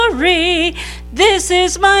story. This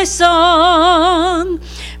is my song,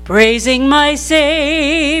 praising my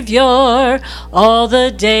Savior all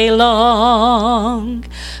the day long.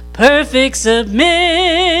 Perfect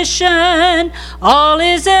submission, all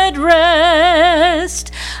is at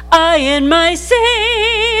rest. I and my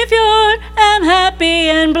Savior am happy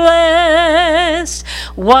and blessed,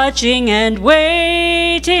 watching and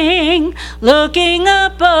waiting, looking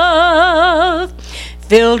above,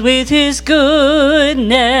 filled with His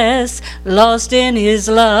goodness, lost in His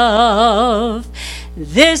love.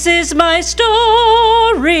 This is my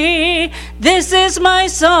story, this is my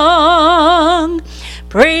song,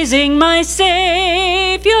 praising my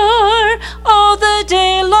Savior all the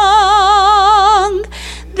day long.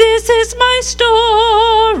 This is my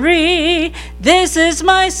story, this is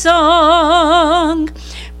my song,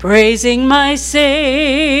 praising my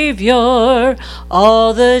Savior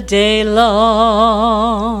all the day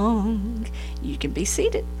long. You can be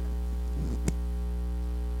seated.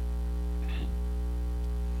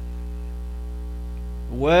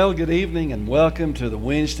 Well, good evening and welcome to the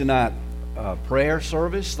Wednesday night prayer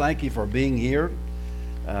service. Thank you for being here.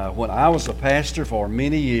 When I was a pastor for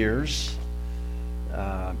many years,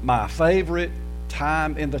 my favorite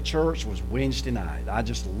time in the church was Wednesday night. I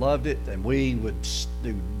just loved it, and we would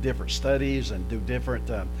do different studies and do different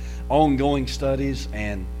ongoing studies,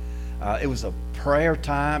 and it was a prayer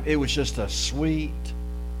time. It was just a sweet,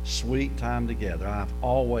 sweet time together. I've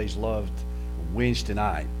always loved Wednesday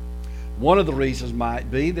night. One of the reasons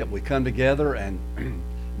might be that we come together and in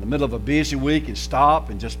the middle of a busy week and stop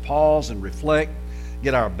and just pause and reflect,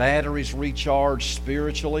 get our batteries recharged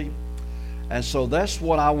spiritually. And so that's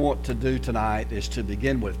what I want to do tonight, is to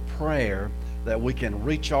begin with prayer, that we can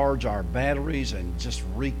recharge our batteries and just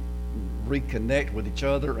reconnect with each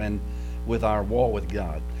other and with our walk with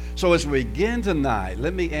God. So as we begin tonight,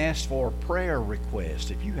 let me ask for prayer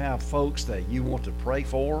requests. If you have folks that you want to pray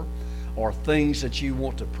for or things that you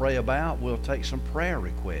want to pray about, we'll take some prayer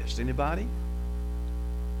requests. Anybody?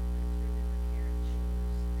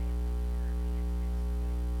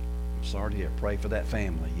 I'm sorry to hear. Pray for that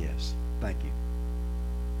family, yes. Thank you.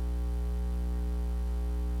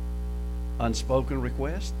 Unspoken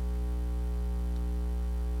request?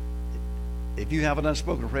 If you have an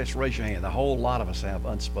unspoken request, raise your hand. A whole lot of us have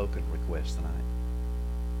unspoken requests tonight.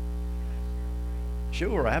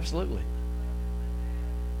 Sure, absolutely.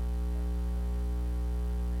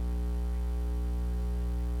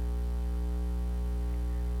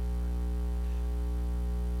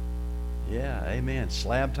 Yeah, amen.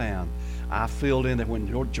 Slabtown. I filled in there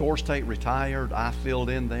when George Tate retired. I filled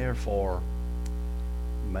in there for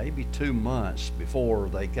maybe 2 months before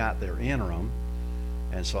they got their interim,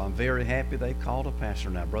 and so I'm very happy they called a pastor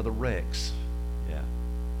now, Brother Rex. Yeah.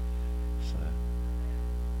 So,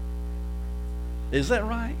 is that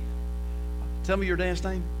right? Tell me your dad's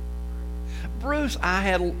name. Bruce. I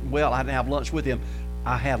didn't have lunch with him.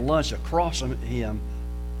 I had lunch across from him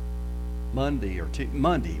Monday.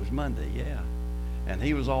 It was Monday, yeah. And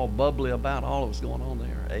he was all bubbly about all that was going on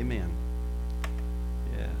there. Amen.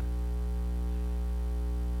 Yeah.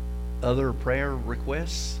 Other prayer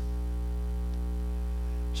requests?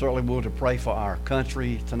 Certainly we want to pray for our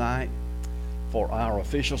country tonight, for our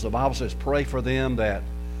officials. The Bible says pray for them that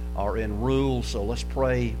are in rule. So let's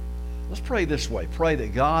pray. Let's pray this way. Pray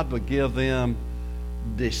that God would give them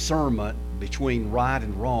discernment between right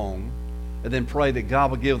and wrong, and then pray that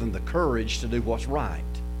God will give them the courage to do what's right.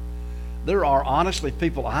 There are honestly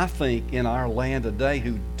people, I think, in our land today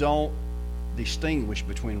who don't distinguish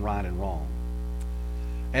between right and wrong.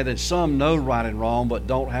 And then some know right and wrong but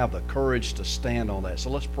don't have the courage to stand on that.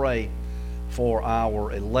 So let's pray for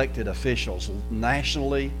our elected officials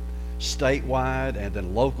nationally, statewide, and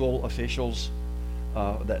then local officials,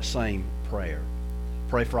 that same prayer.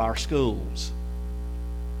 Pray for our schools.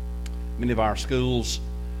 Many of our schools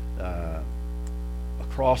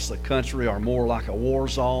across the country are more like a war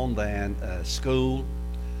zone than a school.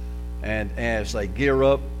 And as they gear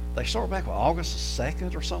up, they start back with August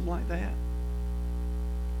 2nd or something like that.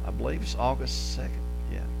 I believe it's August 2nd,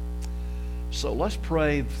 yeah. So let's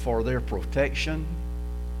pray for their protection,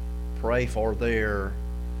 pray for their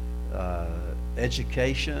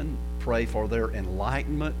education, pray for their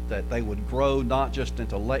enlightenment, that they would grow not just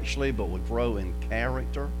intellectually but would grow in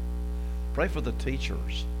character. Pray for the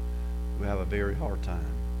teachers who have a very hard time.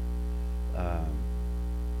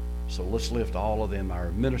 So let's lift all of them. Our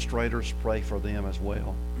administrators, pray for them as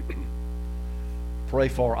well. Pray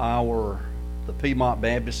for the Piedmont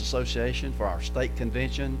Baptist Association, for our state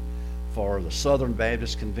convention, for the Southern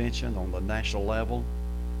Baptist Convention on the national level.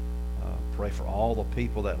 Pray for all the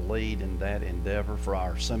people that lead in that endeavor, for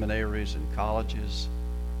our seminaries and colleges.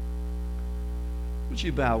 Would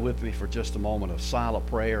you bow with me for just a moment of silent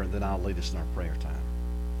prayer, and then I'll lead us in our prayer time.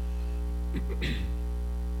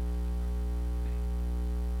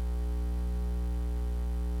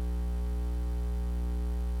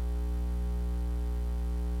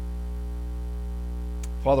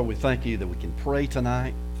 Father, we thank you that we can pray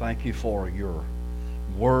tonight. Thank you for your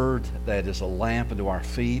word that is a lamp unto our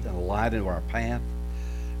feet and a light unto our path.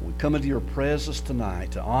 We come into your presence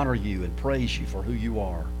tonight to honor you and praise you for who you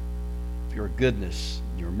are, for your goodness,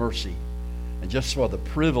 your mercy, and just for the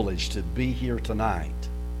privilege to be here tonight.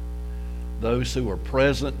 Those who are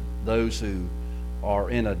present, those who are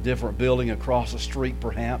in a different building across the street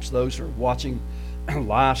perhaps, those who are watching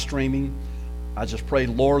live streaming, I just pray,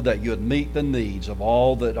 Lord, that you would meet the needs of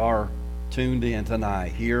all that are tuned in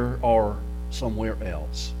tonight, here or somewhere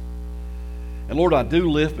else. And Lord, I do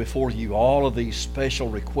lift before you all of these special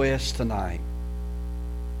requests tonight.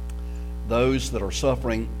 Those that are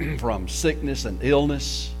suffering from sickness and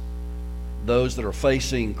illness, those that are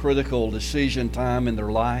facing critical decision time in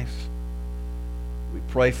their life. We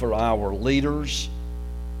pray for our leaders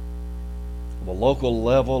on the local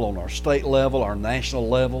level, on our state level, our national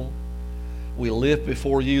level. We lift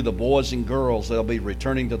before you the boys and girls that will be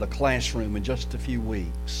returning to the classroom in just a few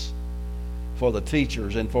weeks, for the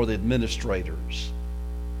teachers and for the administrators.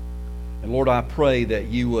 And Lord, I pray that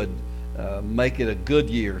you would make it a good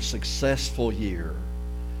year, successful year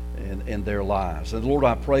in their lives. And Lord,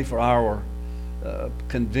 I pray for our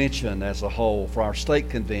convention as a whole, for our state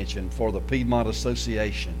convention, for the Piedmont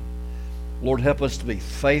Association. Lord, help us to be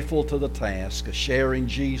faithful to the task of sharing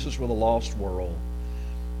Jesus with a lost world.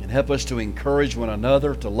 And help us to encourage one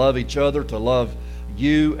another, to love each other, to love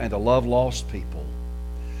you, and to love lost people.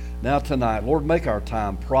 Now tonight, Lord, make our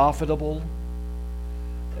time profitable.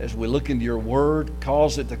 As we look into your word,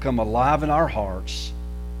 cause it to come alive in our hearts.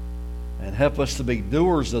 And help us to be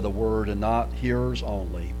doers of the word and not hearers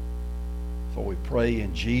only. For we pray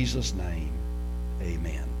in Jesus' name,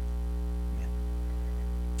 amen.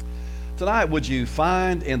 Tonight, would you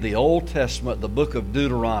find in the Old Testament the book of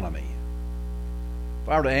Deuteronomy? If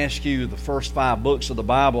I were to ask you the first 5 books of the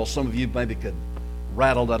Bible, some of you maybe could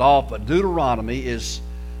rattle that off, but Deuteronomy is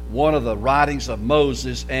one of the writings of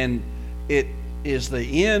Moses, and it is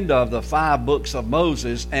the end of the 5 books of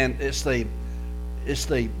Moses, and it's the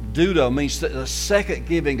Deutero, means the second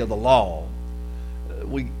giving of the law.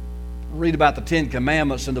 We read about the 10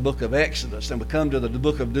 Commandments in the book of Exodus, and we come to the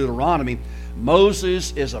book of Deuteronomy.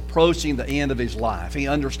 Moses is approaching the end of his life. He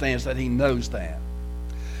understands that, he knows that.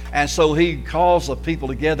 And so he calls the people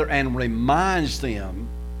together and reminds them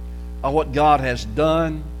of what God has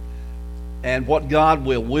done and what God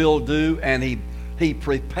will do. And he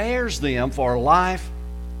prepares them for life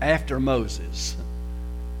after Moses.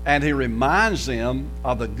 And he reminds them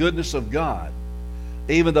of the goodness of God.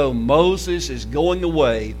 Even though Moses is going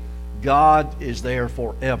away, God is there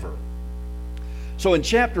forever. So in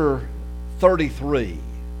chapter 33,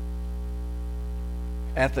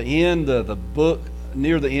 at the end of the book,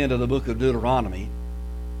 near the end of the book of Deuteronomy,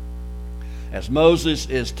 as Moses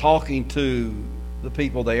is talking to the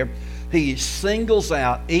people there, he singles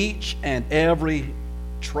out each and every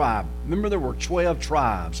tribe. Remember, there were 12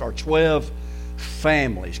 tribes, or 12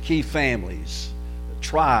 families, key families,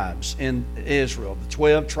 tribes in Israel, the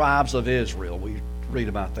 12 tribes of Israel. We read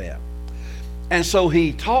about that. And so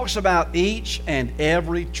he talks about each and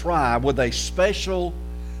every tribe with a special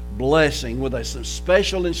blessing, with a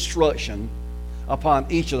special instruction upon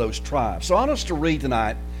each of those tribes. So I want us to read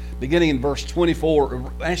tonight, beginning in verse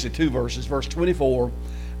 24, actually 2 verses, verse 24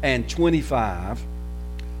 and 25,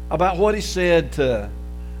 about what he said to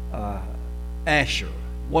Asher,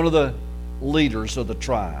 one of the leaders of the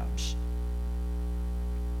tribes.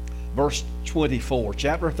 Verse 24,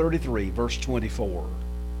 chapter 33, verse 24.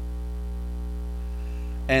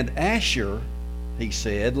 And Asher, he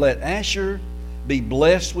said, let Asher be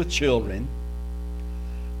blessed with children.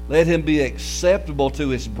 Let him be acceptable to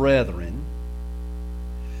his brethren,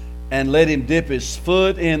 and let him dip his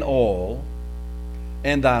foot in oil,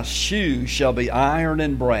 and thy shoes shall be iron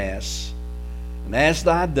and brass, and as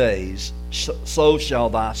thy days, so shall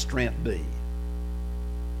thy strength be.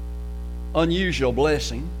 Unusual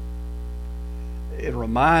blessing. It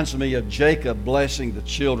reminds me of Jacob blessing the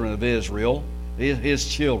children of Israel, his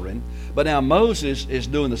children. But now Moses is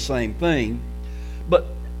doing the same thing.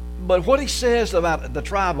 But what he says about the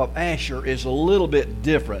tribe of Asher is a little bit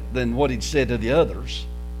different than what he'd said to the others.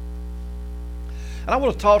 And I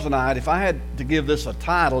want to talk tonight, if I had to give this a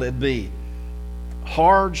title, it'd be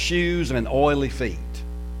Hard Shoes and Oily Feet.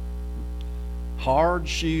 Hard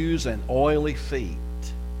shoes and oily feet.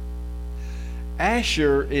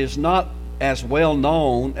 Asher is not as well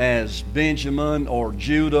known as Benjamin or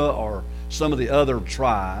Judah or some of the other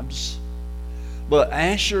tribes. But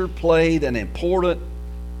Asher played an important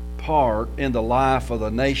part in the life of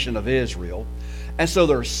the nation of Israel. And so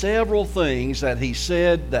there are several things that he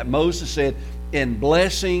said, that Moses said, in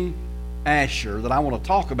blessing Asher that I want to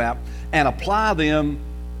talk about and apply them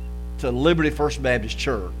to Liberty First Baptist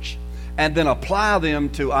Church, and then apply them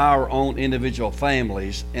to our own individual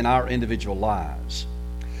families and our individual lives.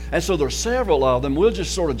 And so there's several of them. We'll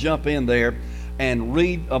just sort of jump in there and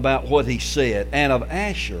read about what he said. And of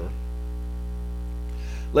Asher,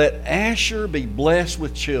 let Asher be blessed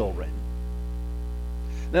with children.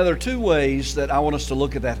 Now there are two ways that I want us to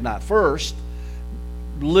look at that tonight. First,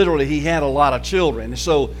 literally he had a lot of children.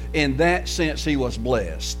 So in that sense he was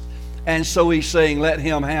blessed. And so he's saying let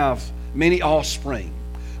him have many offspring.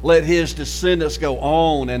 Let his descendants go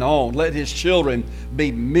on and on. Let his children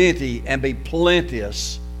be many and be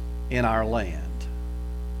plenteous in our land.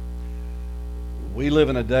 We live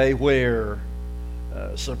in a day where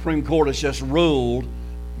Supreme Court has just ruled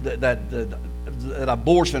that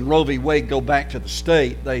abortion, Roe v. Wade, go back to the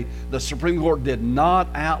state. The Supreme Court did not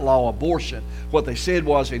outlaw abortion. What they said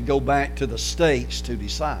was it'd go back to the states to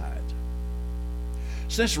decide.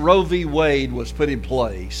 Since Roe v. Wade was put in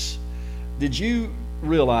place, did you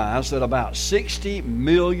realize that about 60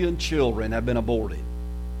 million children have been aborted?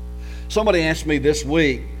 Somebody asked me this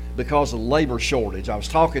week, because of labor shortage, I was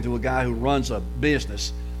talking to a guy who runs a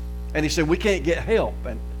business, and he said we can't get help,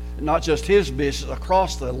 and not just his business,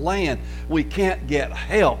 across the land we can't get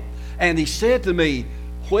help. And he said to me,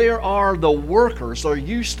 where are the workers? There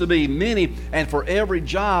used to be many, and for every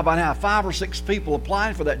job I'd have 5 or 6 people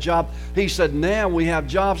applying for that job. He said now we have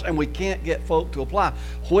jobs and we can't get folk to apply.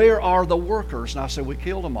 Where are the workers? And I said we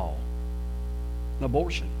killed them all. An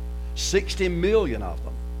abortion. 60 million of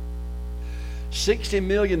them. 60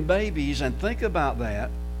 million babies. And think about that.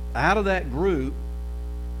 Out of that group,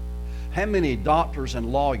 how many doctors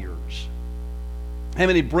and lawyers? How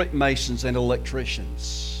many brick masons and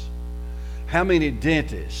electricians? How many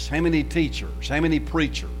dentists? How many teachers? How many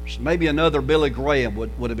preachers? Maybe another Billy Graham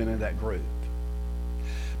would have been in that group.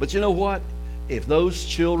 But you know what? If those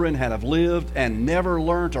children had have lived and never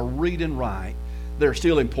learned to read and write, they're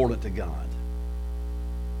still important to God.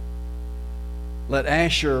 Let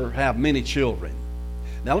Asher have many children.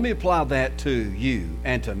 Now let me apply that to you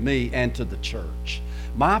and to me and to the church.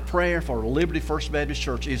 My prayer for Liberty First Baptist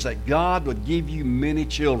Church is that God would give you many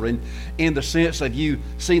children in the sense of you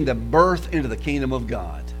seeing the birth into the kingdom of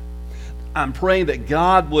God. I'm praying that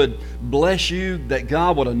God would bless you, that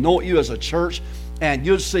God would anoint you as a church, and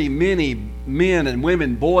you'll see many men and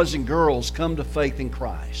women, boys and girls come to faith in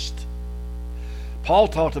Christ. Paul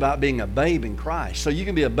talked about being a babe in Christ. So you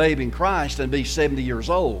can be a babe in Christ and be 70 years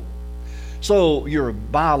old. So your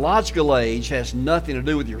biological age has nothing to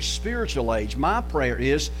do with your spiritual age. My prayer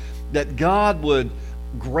is that God would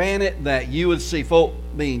grant it that you would see folk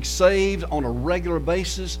being saved on a regular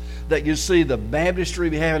basis, that you see the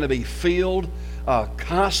baptistry having to be filled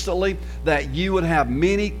constantly, that you would have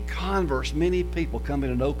many converts, many people coming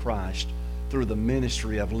to know Christ through the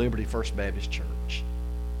ministry of Liberty First Baptist Church.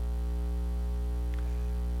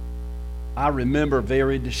 I remember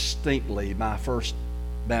very distinctly my first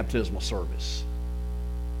baptismal service.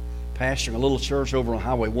 Pastoring a little church over on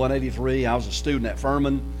Highway 183. I was a student at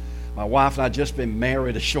Furman. My wife and I had just been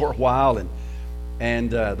married a short while, and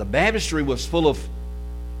the baptistry was full of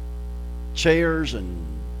chairs and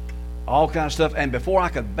all kinds of stuff. And before I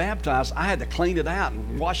could baptize, I had to clean it out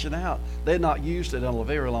and wash it out. They had not used it in a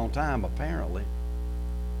very long time, apparently.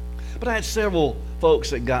 But I had several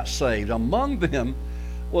folks that got saved. Among them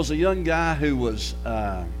was a young guy who was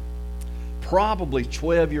probably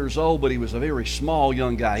 12 years old, but he was a very small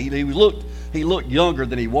young guy. He looked younger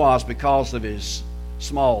than he was because of his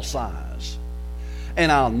small size.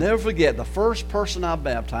 And I'll never forget, the first person I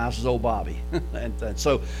baptized was old Bobby. and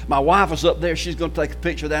so my wife was up there. She's going to take a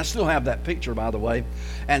picture of that. I still have that picture, by the way.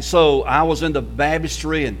 And so I was in the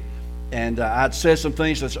baptistry, and I'd said some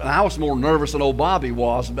things. And I was more nervous than old Bobby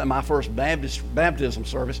was about my first baptism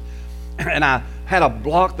service. And I had a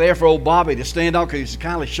block there for old Bobby to stand on because he was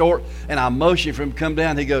kind of short. And I motioned for him to come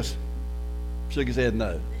down. He goes, shook his head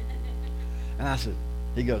no. And I said,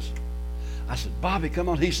 Bobby, come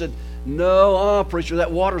on. He said, no, preacher,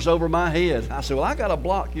 that water's over my head. I said, well, I got a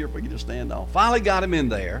block here for you to stand on. Finally got him in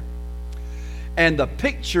there. And the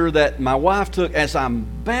picture that my wife took as I'm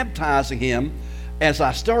baptizing him, as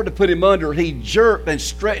I started to put him under, he jerked and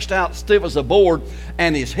stretched out stiff as a board,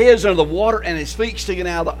 and his head's under the water and his feet sticking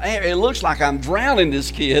out of the air. It looks like I'm drowning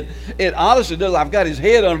this kid. It honestly does. I've got his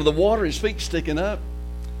head under the water, his feet sticking up.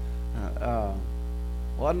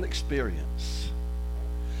 What an experience.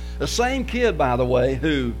 The same kid, by the way,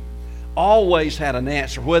 who always had an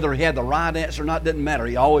answer. Whether he had the right answer or not, didn't matter.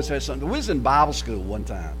 He always had something. We was in Bible school one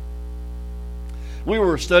time. We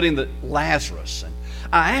were studying Lazarus. And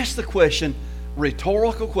I asked the question,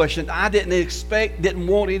 rhetorical question. I didn't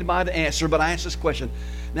want anybody to answer, but I asked this question.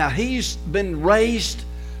 Now, he's been raised,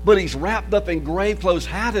 but he's wrapped up in grave clothes.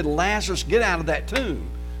 How did Lazarus get out of that tomb?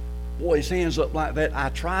 Boy, his hands up like that. I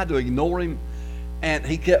tried to ignore him. And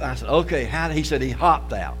I said, okay, he said he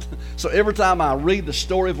hopped out. So every time I read the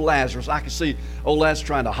story of Lazarus, I can see old Lazarus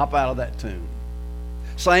trying to hop out of that tomb.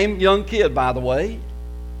 Same young kid, by the way.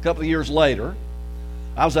 A couple of years later,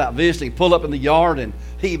 I was out visiting, pulled up in the yard, and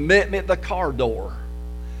he met me at the car door.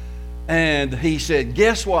 And he said,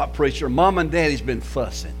 guess what, preacher? Mom and Daddy's been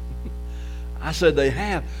fussing. I said, they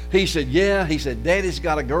have? He said, yeah. He said, Daddy's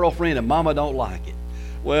got a girlfriend and Mama don't like it.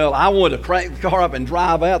 Well, I wanted to crank the car up and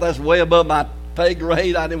drive out. That's way above my pay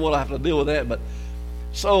grade. I didn't want to have to deal with that. But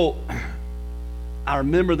so I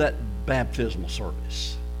remember that baptismal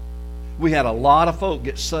service. We had a lot of folk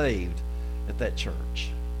get saved at that church.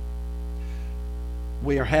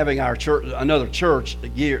 We are having our church, another church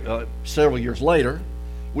several years later.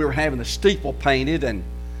 We were having the steeple painted, and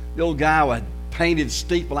the old guy had painted the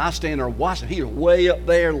steeple. I was standing there watching. He was way up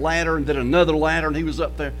there, ladder, and then another ladder, and he was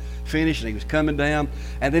up there finished, and he was coming down.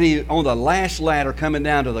 And then he, on the last ladder coming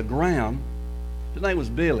down to the ground, his name was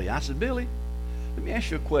Billy. I said, Billy, let me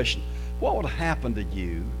ask you a question. What would have happened to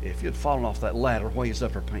you if you had fallen off that ladder while he was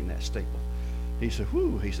up there painting that steeple? He said,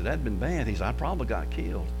 whew. He said, that'd been bad. He said, I probably got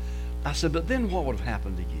killed. I said, but then what would have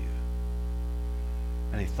happened to you?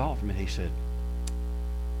 And he thought for me. He said,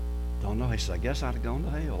 don't know. He said, I guess I'd have gone to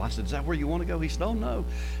hell. I said, is that where you want to go? He said, oh, no.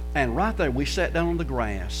 And right there, we sat down on the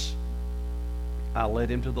grass. I led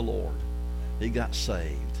him to the Lord. He got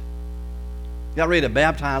saved. Got ready to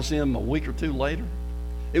baptize him a week or two later.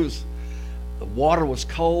 The water was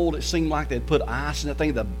cold. It seemed like they'd put ice in that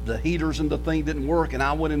thing. The heaters in the thing didn't work, and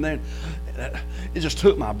I went in there. It just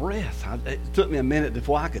took my breath. It took me a minute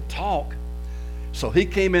before I could talk. So he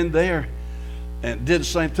came in there and did the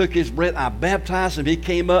same, took his breath. I baptized him. He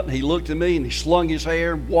came up, and he looked at me, and he slung his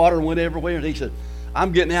hair. Water went everywhere, and he said,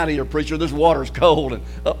 I'm getting out of here, preacher. This water's cold. And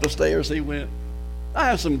up the stairs he went. I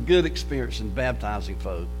have some good experience in baptizing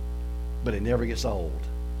folk, but it never gets old.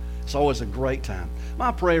 It's always a great time.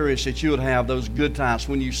 My prayer is that you would have those good times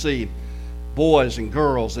when you see boys and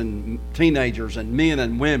girls and teenagers and men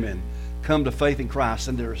and women come to faith in Christ,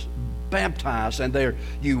 and they're baptized, and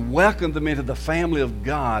you welcome them into the family of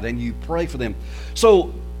God, and you pray for them.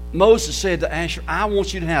 So Moses said to Asher, I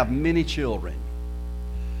want you to have many children.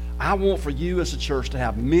 I want for you as a church to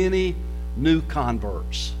have many new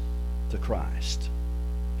converts to Christ.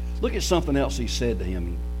 Look at something else he said to him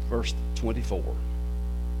in verse 24.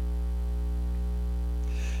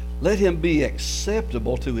 Let him be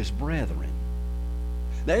acceptable to his brethren.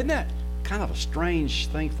 Now, isn't that kind of a strange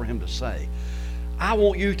thing for him to say? I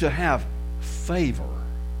want you to have favor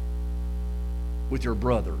with your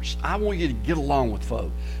brothers. I want you to get along with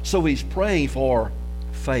folk. So he's praying for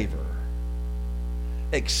favor.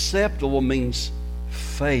 Acceptable means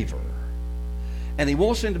favor. And he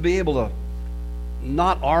wants him to be able to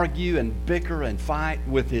not argue and bicker and fight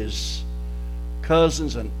with his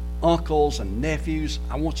cousins and uncles and nephews.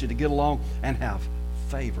 I want you to get along and have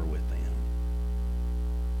favor with them.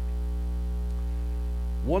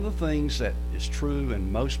 One of the things that is true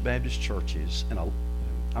in most Baptist churches, and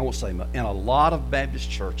I won't say in a lot of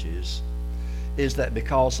Baptist churches, is that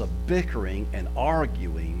because of bickering and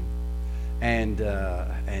arguing and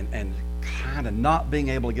kind of not being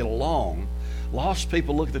able to get along, lost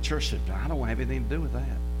people look at the church and say, I don't have anything to do with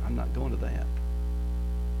that. I'm not going to that.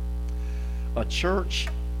 A church,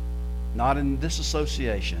 not in this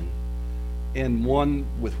association, in one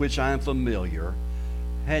with which I am familiar,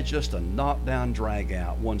 had just a knockdown drag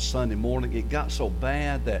out one Sunday morning. It got so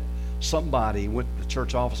bad that somebody went to the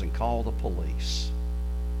church office and called the police.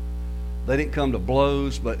 They didn't come to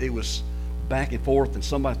blows, but it was back and forth, and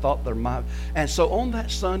somebody thought there might. And so on that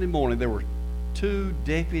Sunday morning, there were 2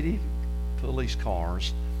 deputy police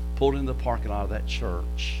cars pulled into the parking lot of that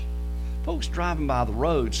church. Folks driving by the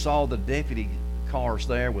road saw the deputy cars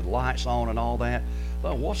there with lights on and all that.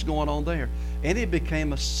 Thought, what's going on there? And it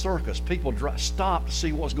became a circus. People stopped to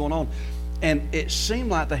see what's going on. And it seemed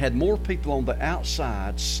like they had more people on the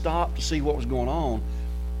outside stopped to see what was going on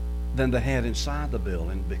than they had inside the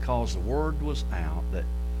building, because the word was out that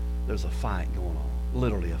there's a fight going on,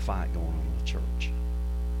 literally a fight going on in the church.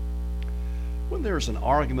 When there's an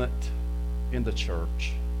argument in the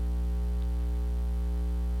church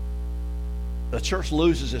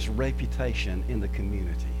loses its reputation in the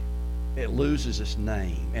community. it loses its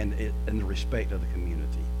name and the respect of the community.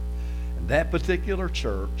 And that particular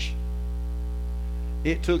church,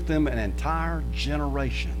 it took them an entire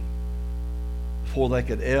generation before they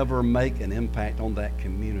could ever make an impact on that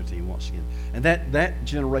community once again. And that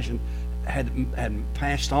generation had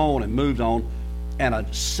passed on and moved on, and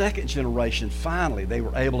a second generation, finally, they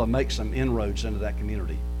were able to make some inroads into that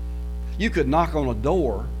community. You could knock on a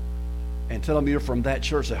door and tell them you're from that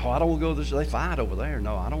church. Say, I don't want to go to this. They fight over there.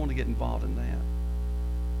 No, I don't want to get involved in that.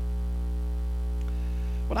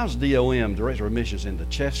 When I was DOM, Director of Missions in the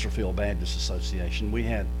Chesterfield Baptist Association, we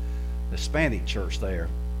had the Hispanic church there,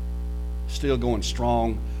 still going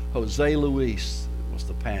strong. Jose Luis was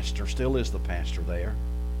the pastor, still is the pastor there.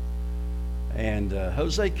 And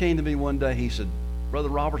Jose came to me one day. He said, Brother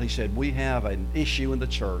Robert, he said, we have an issue in the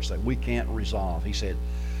church that we can't resolve. He said,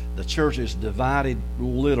 the church is divided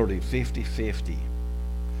literally 50-50.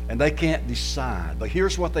 And they can't decide. But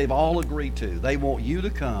here's what they've all agreed to. They want you to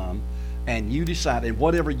come and you decide. And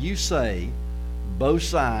whatever you say, both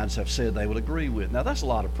sides have said they would agree with. Now, that's a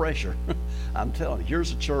lot of pressure. I'm telling you,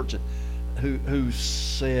 here's a church who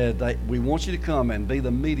said, we want you to come and be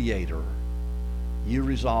the mediator. You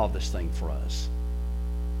resolve this thing for us.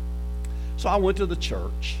 So I went to the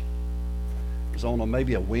church. It was on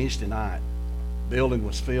maybe a Wednesday night. Building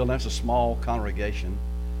was filled. That's a small congregation,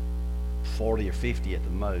 40 or 50 at the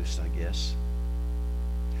most, I guess.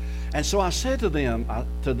 And so I said to them, I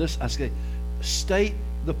said, state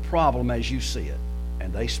the problem as you see it.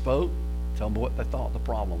 And they spoke, told me what they thought the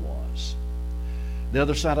problem was. The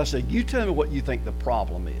other side, I said, you tell me what you think the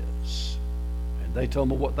problem is. And they told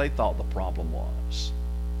me what they thought the problem was.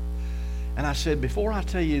 And I said, before I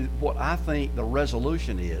tell you what I think the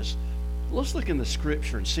resolution is, let's look in the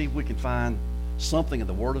Scripture and see if we can find something in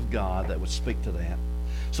the Word of God that would speak to that.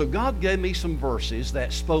 So God gave me some verses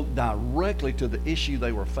that spoke directly to the issue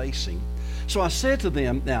they were facing. So I said to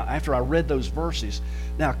them, now, after I read those verses,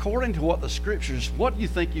 now, according to what the Scriptures, what do you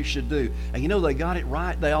think you should do? And they got it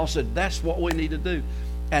right. They all said, that's what we need to do.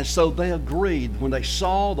 And so they agreed when they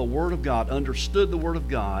saw the Word of God, understood the Word of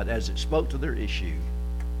God as it spoke to their issue.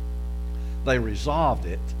 They resolved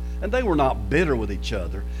it. And they were not bitter with each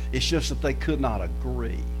other. It's just that they could not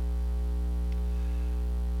agree.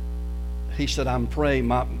 He said, I'm praying.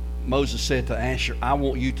 Moses said to Asher, I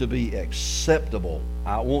want you to be acceptable.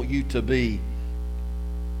 I want you to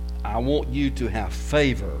have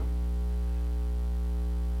favor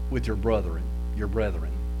with your brethren.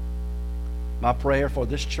 My prayer for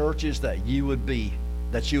this church is that you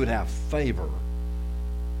would have favor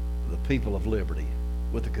with the people of Liberty,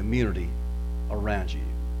 with the community around you,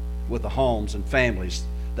 with the homes and families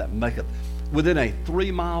that make it within a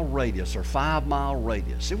 3-mile radius or 5-mile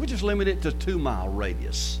radius. If we just limit it to 2-mile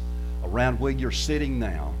radius around where you're sitting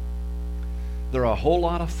now, there are a whole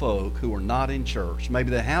lot of folk who are not in church. Maybe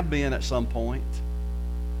they have been at some point,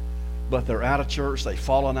 but they're out of church. They've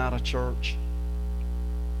fallen out of church.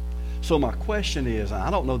 So my question is, and I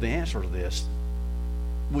don't know the answer to this,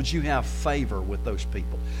 would you have favor with those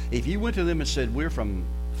people? If you went to them and said, we're from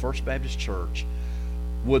First Baptist Church,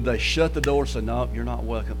 would they shut the door and say, no, you're not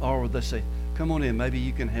welcome? Or would they say, come on in, maybe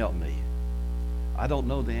you can help me? I don't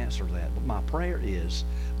know the answer to that, but my prayer is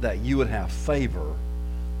that you would have favor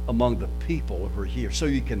among the people who are here so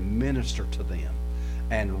you can minister to them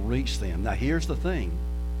and reach them. Now, here's the thing.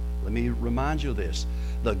 Let me remind you of this.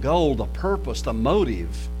 The goal, the purpose, the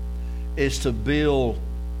motive is to build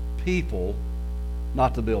people,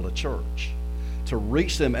 not to build a church. To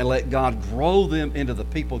reach them and let God grow them into the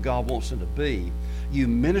people God wants them to be. You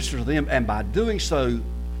minister to them, and by doing so,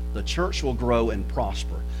 the church will grow and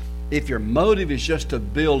prosper. If your motive is just to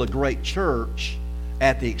build a great church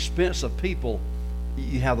at the expense of people,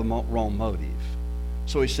 you have the wrong motive.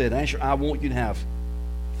 So he said, Asher, I want you to have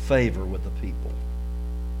favor with the people.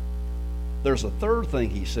 There's a third thing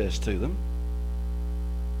he says to them.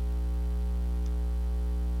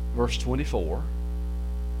 Verse 24.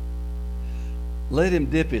 Let him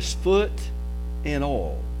dip his foot in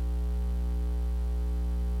oil.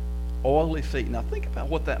 Oily feet. Now think about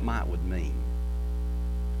what that would mean.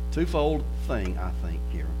 Twofold thing, I think,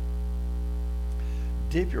 here.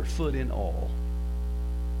 Dip your foot in oil.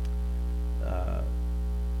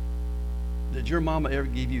 Did your mama ever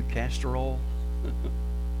give you castor oil?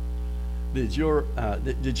 Did you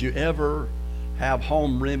ever have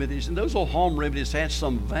home remedies? And those old home remedies had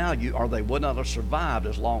some value, or they would not have survived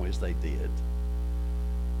as long as they did.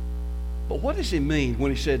 But what does he mean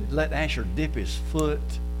when he said, let Asher dip his foot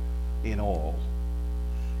in oil?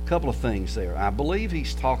 A couple of things there. I believe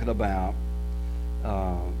he's talking about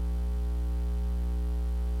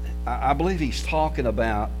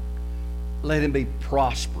let him be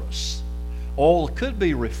prosperous. Oil could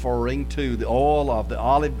be referring to the oil of the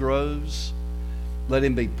olive groves. Let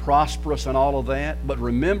him be prosperous and all of that. But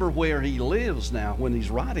remember where he lives now when he's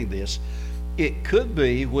writing this. It could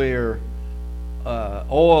be where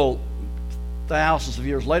oil thousands of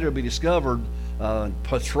years later will be discovered,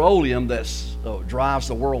 petroleum that drives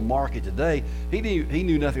the world market today. He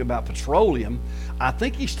knew nothing about petroleum. I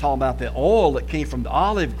think he's talking about the oil that came from the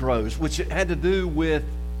olive groves, which had to do with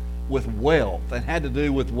wealth and had to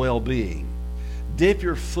do with well-being. Dip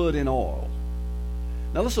your foot in oil.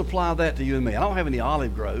 Now let's apply that to you and me. I don't have any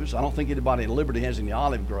olive groves. I don't think anybody in Liberty has any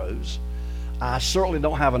olive groves. I certainly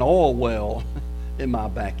don't have an oil well in my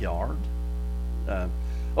backyard.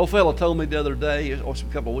 Old fellow told me the other day, or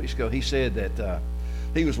a couple of weeks ago, he said that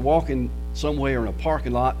he was walking somewhere in a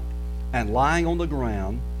parking lot and lying on the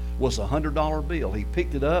ground was a $100 bill. He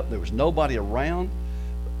picked it up. There was nobody around.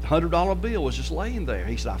 The $100 bill was just laying there.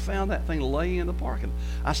 He said, I found that thing laying in the parking lot.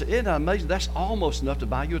 I said, isn't that amazing? That's almost enough to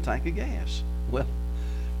buy you a tank of gas. Well,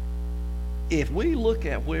 if we look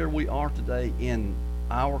at where we are today in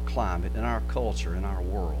our climate, in our culture, in our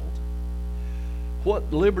world,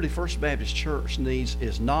 what Liberty First Baptist Church needs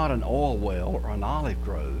is not an oil well or an olive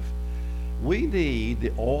grove. We need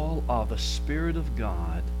the oil of the Spirit of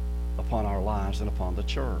God upon our lives and upon the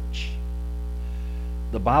church.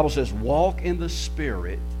 The Bible says, walk in the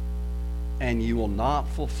Spirit, and you will not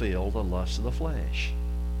fulfill the lust of the flesh.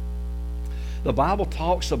 The Bible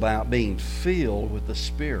talks about being filled with the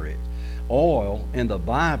Spirit. Oil in the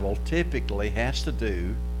Bible typically has to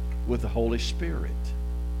do with the Holy Spirit,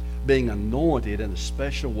 being anointed in a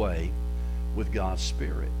special way with God's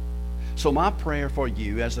Spirit. So my prayer for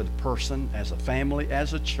you as a person, as a family,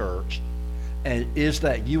 as a church, is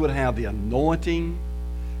that you would have the anointing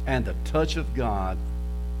and the touch of God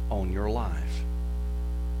on your life.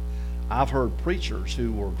 I've heard preachers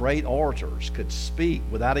who were great orators, could speak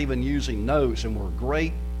without even using notes, and were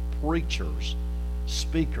great preachers,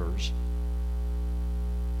 speakers,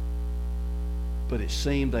 but it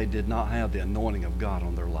seemed they did not have the anointing of God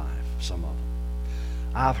on their life, some of them.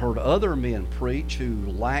 I've heard other men preach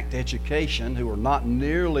who lacked education, who were not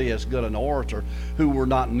nearly as good an orator, who were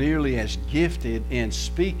not nearly as gifted in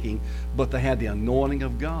speaking, but they had the anointing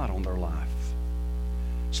of God on their life.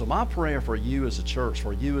 So my prayer for you as a church,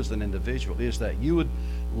 for you as an individual, is that you would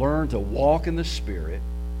learn to walk in the Spirit,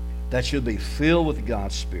 that you'd be filled with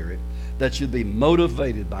God's Spirit, that you'd be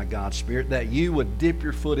motivated by God's Spirit, that you would dip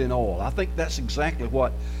your foot in oil. I think that's exactly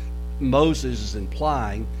what Moses is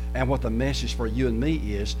implying, and what the message for you and me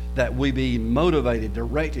is, that we be motivated,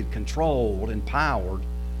 directed, controlled, empowered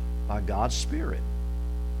by God's Spirit.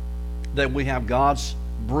 That we have God's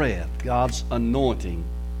breath, God's anointing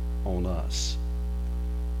on us.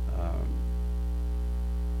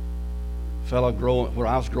 Where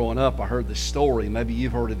I was growing up, I heard this story. Maybe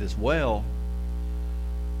you've heard it as well.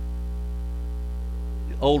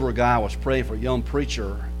 The older guy was praying for a young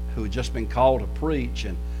preacher who had just been called to preach,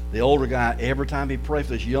 and the older guy, every time he prayed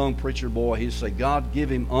for this young preacher boy, he'd say, God, give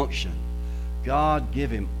him unction. God,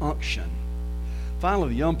 give him unction. Finally,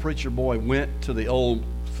 the young preacher boy went to the old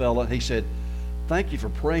fella. He said, thank you for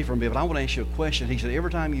praying for me, but I want to ask you a question. He said,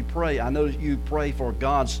 every time you pray, I know that you pray for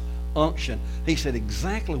God's unction. He said,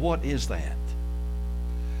 exactly what is that?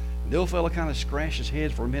 The old fellow kind of scratched his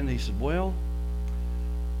head for a minute. He said, well,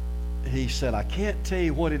 he said, I can't tell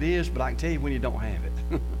you what it is, but I can tell you when you don't have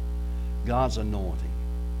it. God's anointing.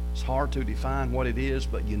 It's hard to define what it is,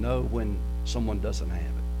 but you know when someone doesn't have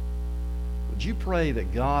it. Would you pray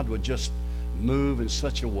that God would just move in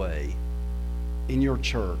such a way in your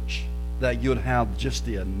church that you'd have just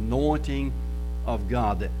the anointing of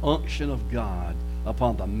God, the unction of God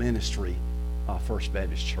upon the ministry of First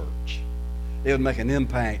Baptist Church? It would make an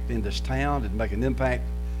impact in this town. It would make an impact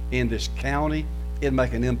in this county. It would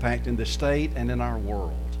make an impact in this state and in our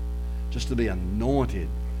world. Just to be anointed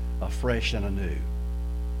afresh and anew.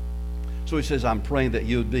 So he says, I'm praying that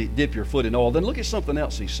you would dip your foot in oil. Then look at something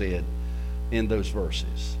else he said in those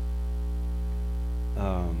verses.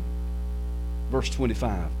 Verse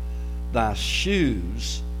 25. Thy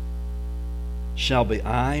shoes shall be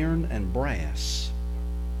iron and brass.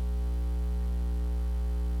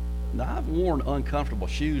 Now, I've worn uncomfortable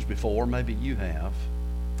shoes before. Maybe you have.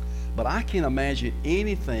 But I can't imagine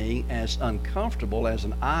anything as uncomfortable as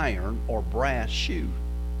an iron or brass shoe.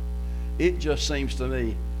 It just seems to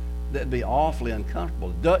me that'd be awfully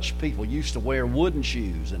uncomfortable. Dutch people used to wear wooden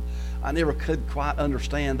shoes, and I never could quite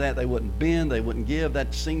understand that. They wouldn't bend, they wouldn't give.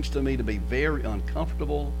 That seems to me to be very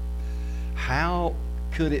uncomfortable. How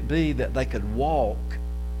could it be that they could walk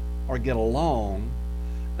or get along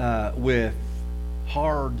with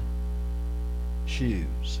hard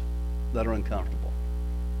shoes that are uncomfortable?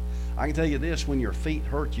 I can tell you this, when your feet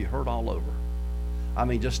hurt, you hurt all over. I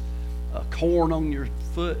mean, just a corn on your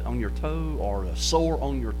foot, on your toe, or a sore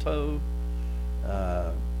on your toe.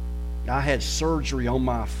 I had surgery on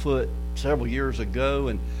my foot several years ago,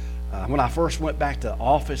 and when I first went back to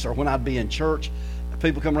office, or when I'd be in church,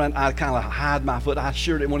 people come around, I'd kind of hide my foot. I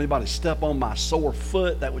sure didn't want anybody to step on my sore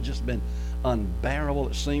foot. That would just been unbearable,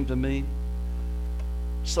 it seemed to me.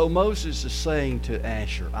 So Moses is saying to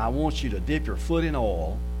Asher, I want you to dip your foot in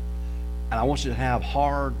oil, and I want you to have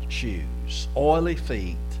hard shoes, oily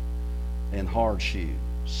feet and hard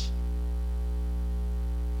shoes.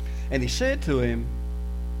 And he said to him,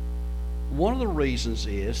 one of the reasons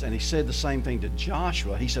is, and he said the same thing to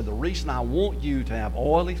Joshua, he said, the reason I want you to have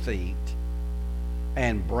oily feet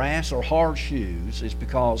and brass or hard shoes is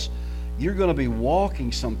because you're going to be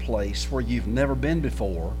walking someplace where you've never been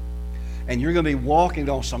before, and you're going to be walking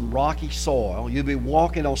on some rocky soil. You'll be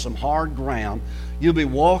walking on some hard ground. You'll be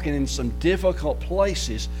walking in some difficult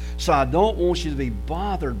places. So I don't want you to be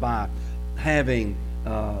bothered by having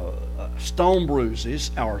stone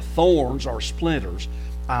bruises or thorns or splinters.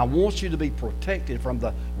 I want you to be protected from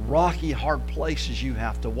the rocky, hard places you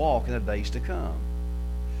have to walk in the days to come.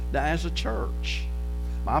 Now, as a church,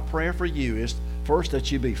 my prayer for you is first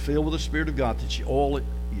that you be filled with the Spirit of God, that you oil it,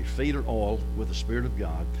 your feet are oiled with the Spirit of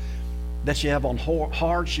God, that you have on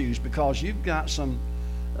hard shoes, because you've got some,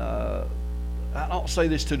 I don't say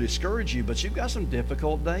this to discourage you, but you've got some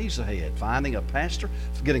difficult days ahead. Finding a pastor,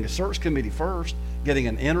 getting a search committee first, getting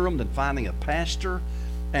an interim, then finding a pastor,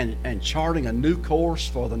 and charting a new course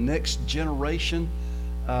for the next generation.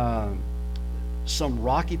 Some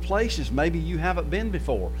rocky places maybe you haven't been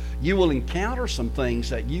before. You will encounter some things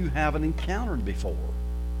that you haven't encountered before.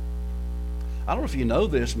 I don't know if you know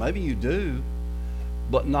this, maybe you do,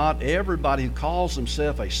 but not everybody who calls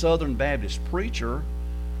himself a Southern Baptist preacher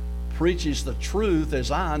preaches the truth as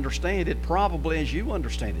I understand it, probably as you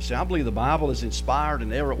understand it. See, I believe the Bible is inspired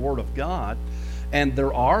and inerrant Word of God, and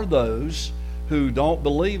there are those who don't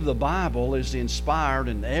believe the Bible is the inspired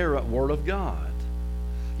and inerrant Word of God.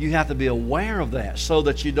 You have to be aware of that so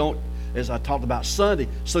that you don't, as I talked about Sunday,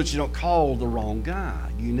 so that you don't call the wrong guy.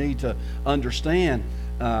 You need to understand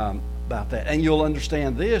about that. And you'll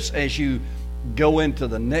understand this as you go into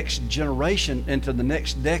the next generation, into the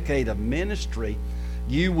next decade of ministry.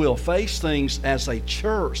 You will face things as a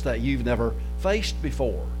church that you've never faced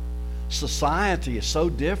before. Society is so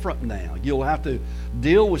different now. You'll have to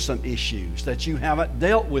deal with some issues that you haven't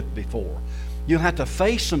dealt with before. You'll have to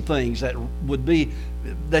face some things that would be,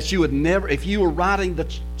 that you would never, if you were writing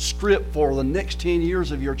the script for the next 10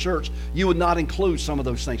 years of your church, you would not include some of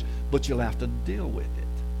those things, but you'll have to deal with it.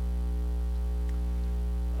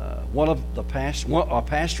 A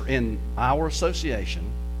pastor in our association,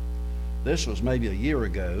 this was maybe a year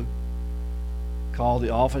ago, called the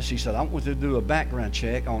office. He said, I want to do a background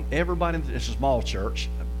check on everybody. It's a small church.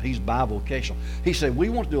 He's bivocational. He said, we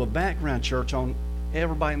want to do a background check on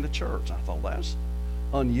everybody in the church. I thought, that's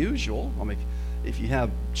unusual. I mean, if you have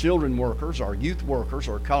children workers or youth workers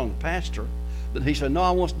or calling the pastor. But he said, no,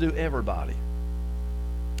 I want to do everybody.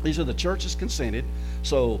 He said, the church has consented.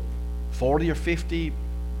 So 40 or 50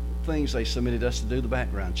 things they submitted us to do the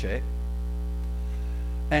background check.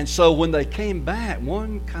 And so when they came back,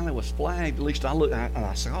 one kind of was flagged. At least I looked, and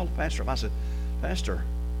I called the pastor up. I said, Pastor,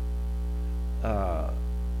 I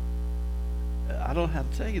don't know how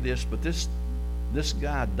to tell you this, but this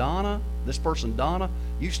guy, Donna, this person, Donna,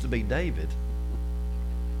 used to be David.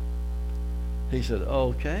 He said,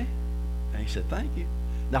 okay. And he said, thank you.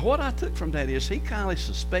 Now, what I took from that is he kind of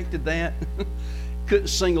suspected that. Couldn't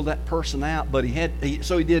single that person out, but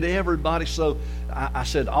so he did everybody. So I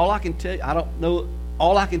said, all I can tell you, I don't know,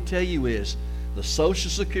 all I can tell you is the Social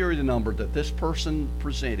Security number that this person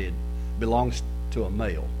presented belongs to a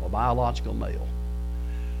male, a biological male.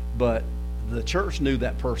 But the church knew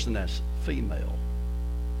that person as female.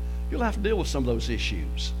 You'll have to deal with some of those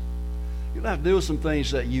issues. You'll have to deal with some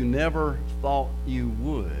things that you never thought you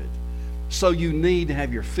would. So you need to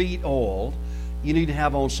have your feet oiled. You need to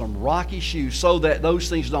have on some rocky shoes so that those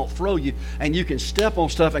things don't throw you and you can step on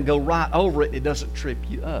stuff and go right over it and it doesn't trip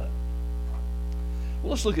you up. Well,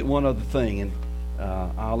 let's look at one other thing. And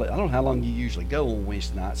I don't know how long you usually go on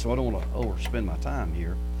Wednesday night, so I don't want to overspend my time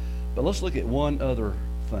here. But let's look at one other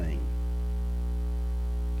thing.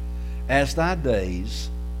 As thy days,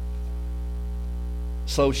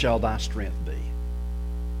 so shall thy strength be.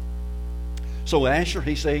 So Asher,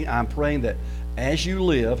 he's saying, I'm praying that as you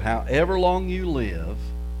live, however long you live,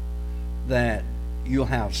 that you'll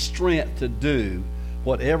have strength to do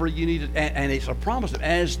whatever you need to. And it's a promise that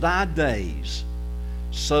as thy days,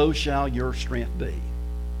 so shall your strength be.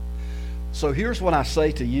 So here's what I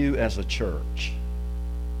say to you as a church.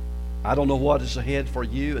 I don't know what is ahead for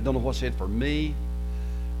you. I don't know what's ahead for me.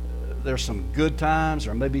 There's some good times.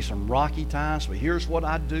 There may be some rocky times. But here's what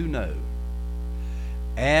I do know.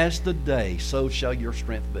 As the day, so shall your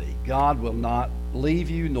strength be. God will not leave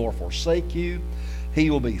you nor forsake you. He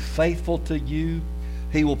will be faithful to you.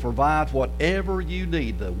 He will provide whatever you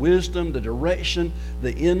need, the wisdom, the direction,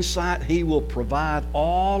 the insight. He will provide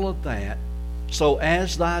all of that. So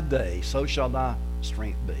as thy day, so shall thy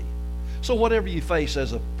strength be. So whatever you face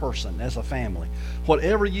as a person, as a family,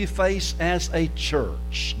 whatever you face as a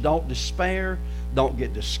church, don't despair, don't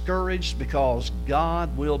get discouraged, because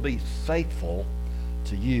God will be faithful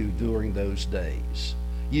to you during those days.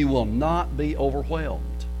 You will not be overwhelmed.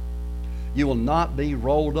 You will not be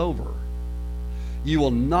rolled over. You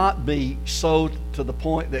will not be so to the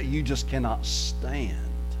point that you just cannot stand.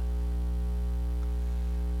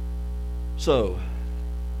 So,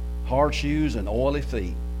 hard shoes and oily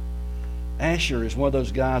feet. Asher is one of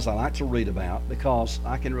those guys I like to read about because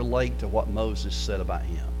I can relate to what Moses said about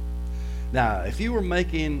him. Now, if you were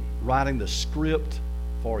writing the script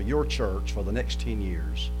for your church for the next 10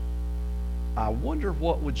 years, I wonder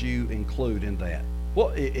what would you include in that?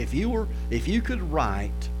 Well, if you could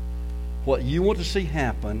write what you want to see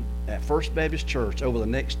happen at First Baptist Church over the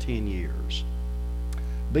next 10 years,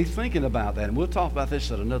 be thinking about that, and we'll talk about this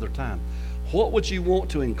at another time. What would you want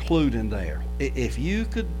to include in there? If you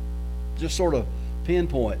could just sort of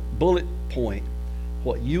pinpoint, bullet point,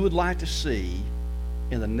 what you would like to see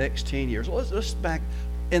in the next 10 years. Let's back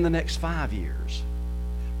in the next 5 years.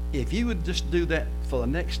 If you would just do that for the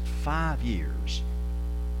next 5 years,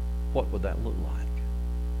 what would that look like?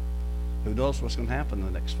 Who knows what's going to happen in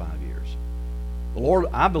the next 5 years? The Lord,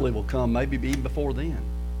 I believe, will come maybe even before then.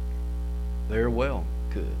 Very well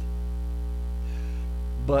could.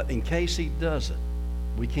 But in case He doesn't,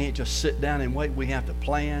 we can't just sit down and wait. We have to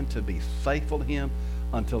plan to be faithful to Him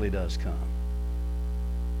until He does come.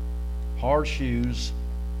 Hard shoes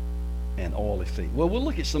and oily feet. Well, we'll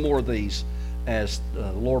look at some more of these as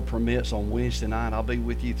the Lord permits on Wednesday night. I'll be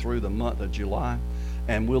with you through the month of July,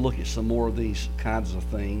 and we'll look at some more of these kinds of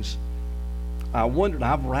things. I wondered,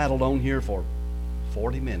 I've rattled on here for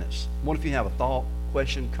 40 minutes. What if you have a thought,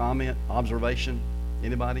 question, comment, observation?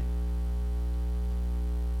 Anybody?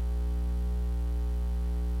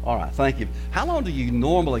 All right, thank you. How long do you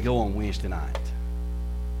normally go on Wednesday night?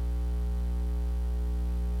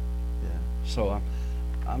 Yeah, so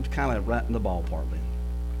I'm kind of right in the ballpark then.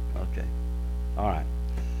 Okay, all right.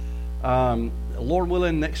 Lord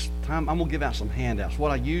willing, next time I'm going to give out some handouts. What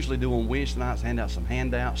I usually do on Wednesday nights is hand out some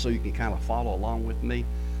handouts so you can kind of follow along with me,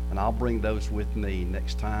 and I'll bring those with me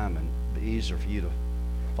next time, and it'll be easier for you to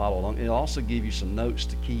follow along. It'll also give you some notes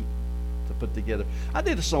to put together. I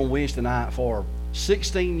did this on Wednesday night for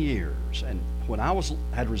 16 years, and when I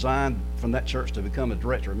had resigned from that church to become a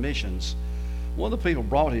director of missions, one of the people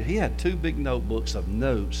brought it. He had 2 big notebooks of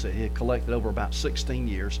notes that he had collected over about 16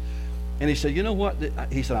 years. And he said, you know what?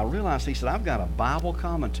 He said, I realized, he said, I've got a Bible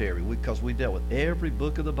commentary because we dealt with every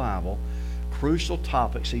book of the Bible, crucial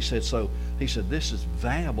topics. He said, this is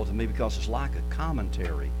valuable to me because it's like a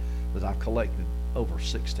commentary that I've collected over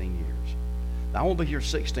 16 years. Now, I won't be here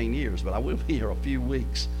 16 years, but I will be here a few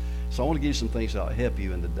weeks. So I want to give you some things that will help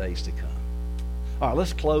you in the days to come. All right,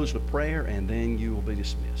 let's close with prayer, and then you will be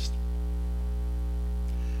dismissed.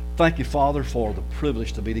 Thank you, Father, for the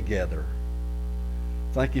privilege to be together.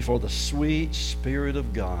 Thank you for the sweet Spirit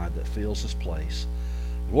of God that fills this place.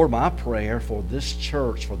 Lord, my prayer for this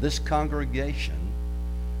church, for this congregation,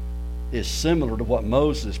 is similar to what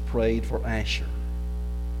Moses prayed for Asher.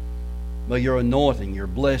 May your anointing, your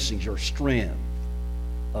blessings, your strength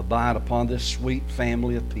abide upon this sweet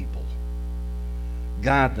family of people.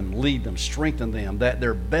 Guide them, lead them, strengthen them, that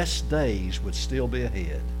their best days would still be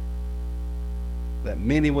ahead. That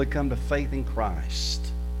many would come to faith in Christ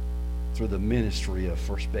through the ministry of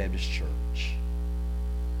First Baptist Church.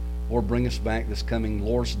 Lord, bring us back this coming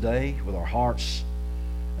Lord's Day with our hearts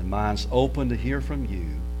and minds open to hear from you.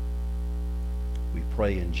 We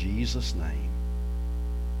pray in Jesus' name.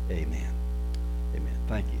 Amen. Amen.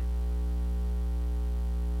 Thank you.